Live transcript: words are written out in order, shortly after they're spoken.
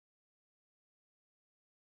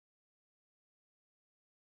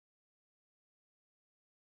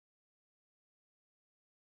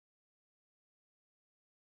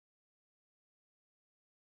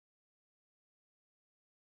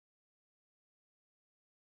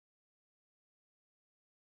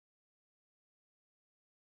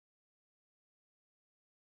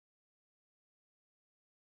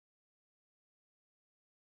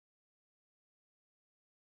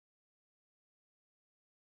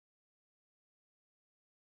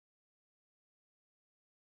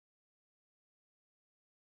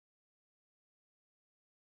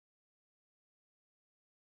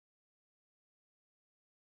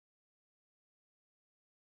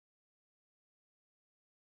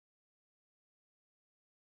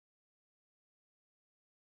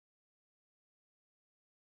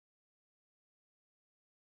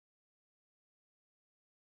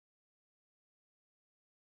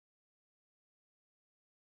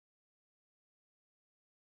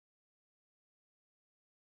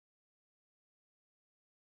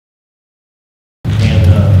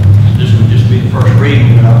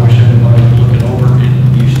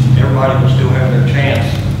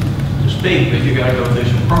speak, but you got to go through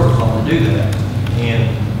some protocol to do that, and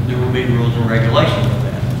there will be rules and regulations for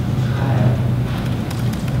that.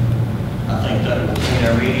 I think that will clean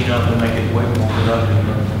our meeting up and make it way more productive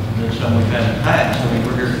than some we've had in the past. I mean,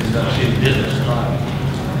 we're here to conduct city business tonight.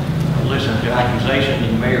 Listen to accusations,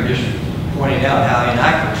 and the mayor just pointed out how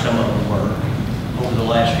inaccurate some of them were over the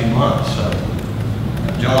last few months. So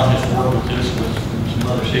John has worked with this with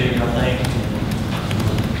some other cities, I think,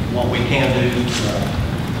 what we can do.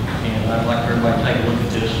 And I'd like for everybody to take a look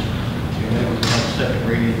at this. And maybe we can have a second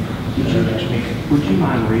reading next meeting. Would you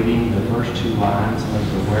mind reading the first two lines of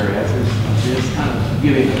the whereases? Just kind of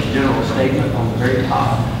giving a general statement on the very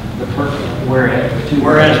top.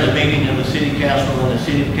 Whereas the meeting of the City Council and the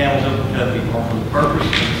City of Campbellsville Protest are for the purpose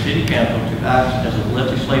of the City Council to act as a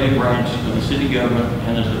legislative branch of the city government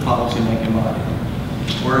and as the policy-making body.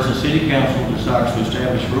 Whereas the City Council desires to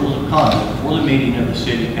establish rules of conduct for the meeting of the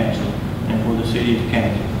City Council and for the City of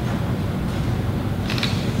Campbellsville.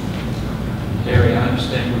 Terry, I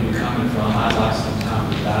understand where you're coming from. I'd like some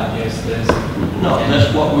time to digest this. No,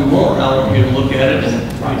 that's what we want. I want you to look at it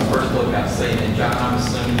and first look, I've seen it. John, I'm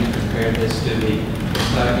assuming you compared this to the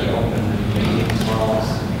Kentucky Open Meetings laws.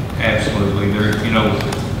 Absolutely.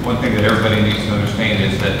 One thing that everybody needs to understand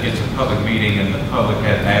is that it's a public meeting and the public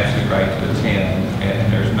has an absolute right to attend,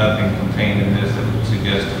 and there's nothing contained in this that would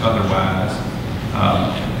suggest otherwise.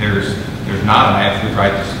 There's not an absolute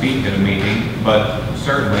right to speak at a meeting, but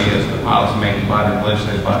certainly as the policy-making body and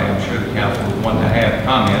legislative body, I'm sure the council would want to have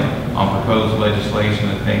comment on proposed legislation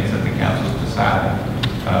and things that the council is deciding.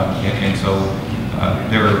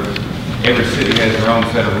 Every city has their own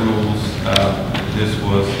set of rules.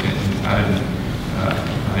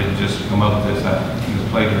 I didn't just come up with this. I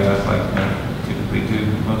plagiarized like typically do,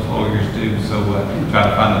 most lawyers do. So try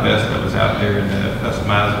to find the best that was out there and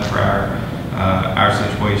customize it for our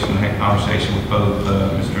situation. I had a conversation with both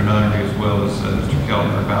Mr. Nunnery as well as Mr.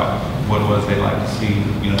 Keltner about what it was they'd like to see,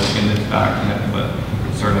 in this document, but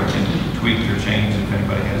certainly can tweak or change if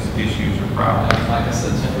anybody has issues or problems. Like I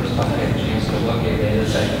said, first I had a chance to look at it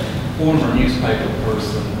as a former newspaper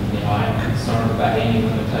person. I am concerned about any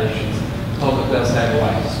limitations. The public does have a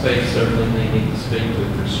right to speak. Certainly they need to speak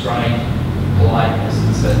with restraint, politeness,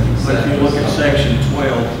 etc. But if you look at section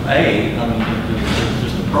 12A, I mean, there's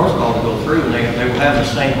just a protocol to go through, and they will have the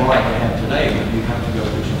same right they have today, but you have to go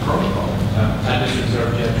through some protocol. I just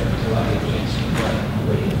reserve judgment until I get a chance to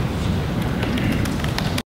read it.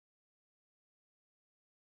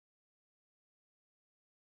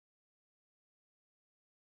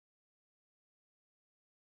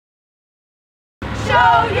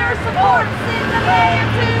 Show your support, send the mayor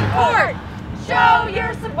to court. Show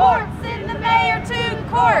your support, send the mayor to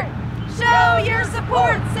court. Show your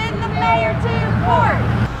support, send the mayor to court.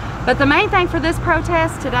 But the main thing for this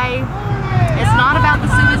protest today is not about the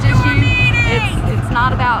sewage issue. It's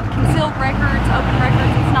not about concealed records, open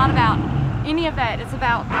records. It's not about any of that. It's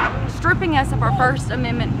about stripping us of our First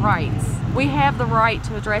Amendment rights. We have the right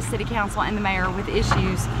to address City Council and the mayor with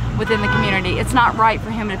issues within the community. It's not right for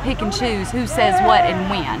him to pick and choose who says what and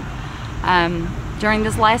when. During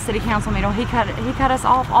this last City Council meeting, he cut us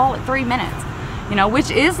off all at 3 minutes, which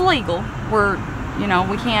is legal.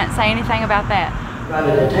 We can't say anything about that. By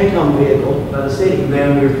the take-home vehicle by the city,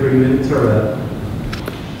 ma'am, your 3 minutes are up.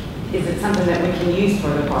 Is it something that we can use for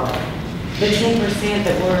the park? The 10%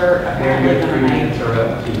 that we're apparently going to make. Your 3 minutes are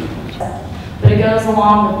up too. But it goes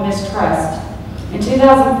along with mistrust. In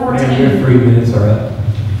 2014, ma'am, your 3 minutes are up.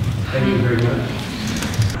 Thank you very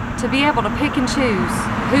much. To be able to pick and choose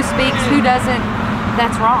who speaks, who doesn't,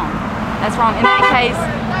 that's wrong. That's wrong. In that case,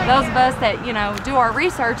 those of us that, do our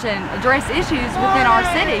research and address issues within our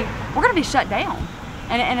city, we're going to be shut down.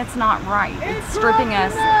 And it's not right. It's stripping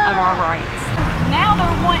us of our rights. Now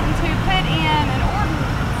they're wanting to put in an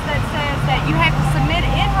ordinance that says that you have to submit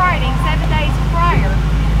in writing 7 days prior,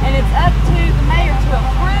 and it's up to the mayor to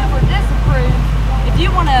approve or disapprove if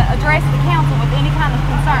you want to address the council with any kind of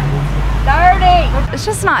concerns. Dirty! It's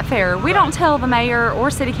just not fair. We don't tell the mayor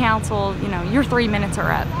or city council, your 3 minutes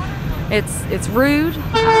are up. It's rude,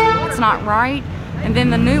 it's not right, and then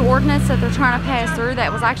the new ordinance that they're trying to pass through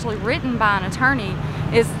that was actually written by an attorney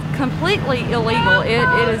is completely illegal. It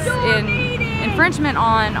is in infringement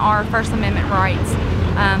on our First Amendment rights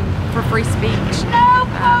for free speech.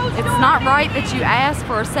 It's not right that you ask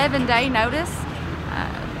for a 7-day notice.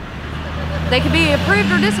 They can be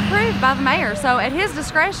approved or disapproved by the mayor, so at his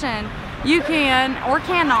discretion you can or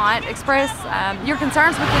cannot express your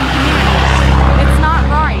concerns within the community. It's not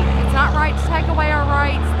right. It's not right to take away our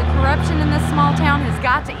rights. The corruption in this small town has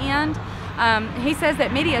got to end. He says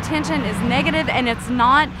that media attention is negative, and it's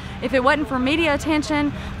not. If it wasn't for media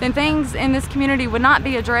attention, then things in this community would not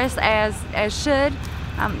be addressed as should.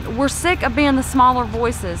 We're sick of being the smaller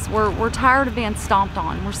voices. We're tired of being stomped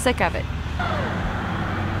on. We're sick of it.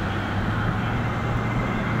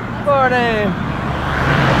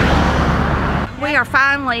 We are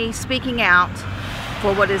finally speaking out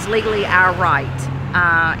for what is legally our right,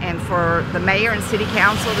 and for the mayor and city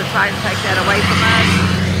council to try to take that away from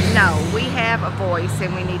us. No, we have a voice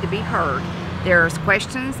and we need to be heard. There's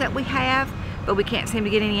questions that we have, but we can't seem to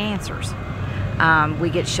get any answers. We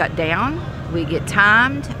get shut down, we get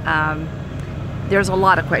timed. There's a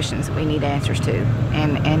lot of questions that we need answers to,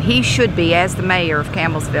 and he should be, as the mayor of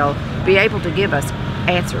Campbellsville, be able to give us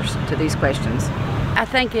answers to these questions. I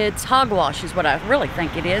think it's hogwash is what I really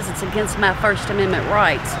think it is. It's against my First Amendment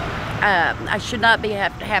rights. I should not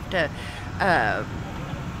have to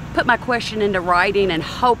put my question into writing and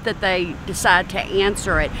hope that they decide to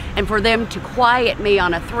answer it. And for them to quiet me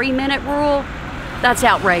on a 3-minute rule, that's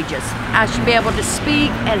outrageous. I should be able to speak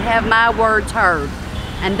and have my words heard.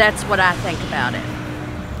 And that's what I think about it.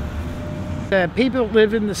 The people that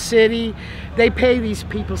live in the city, they pay these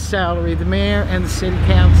people's salary, the mayor and the city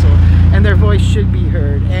council, and their voice should be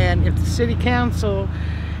heard. And if the city council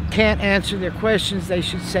can't answer their questions, they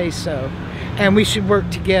should say so. And we should work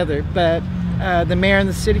together. But the mayor and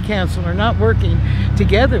the city council are not working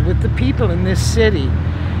together with the people in this city.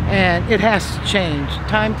 And it has to change.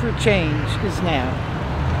 Time for change is now.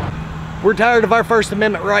 We're tired of our First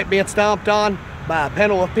Amendment right being stomped on by a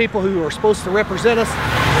panel of people who are supposed to represent us.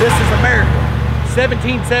 This is America.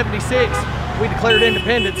 1776, we declared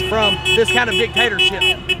independence from this kind of dictatorship.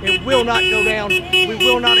 It will not go down. We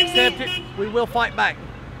will not accept it. We will fight back.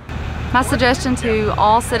 My suggestion to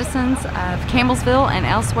all citizens of Campbellsville and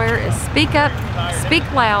elsewhere is speak up, speak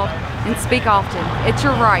loud, and speak often. It's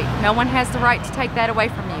your right. No one has the right to take that away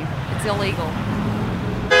from you. It's illegal.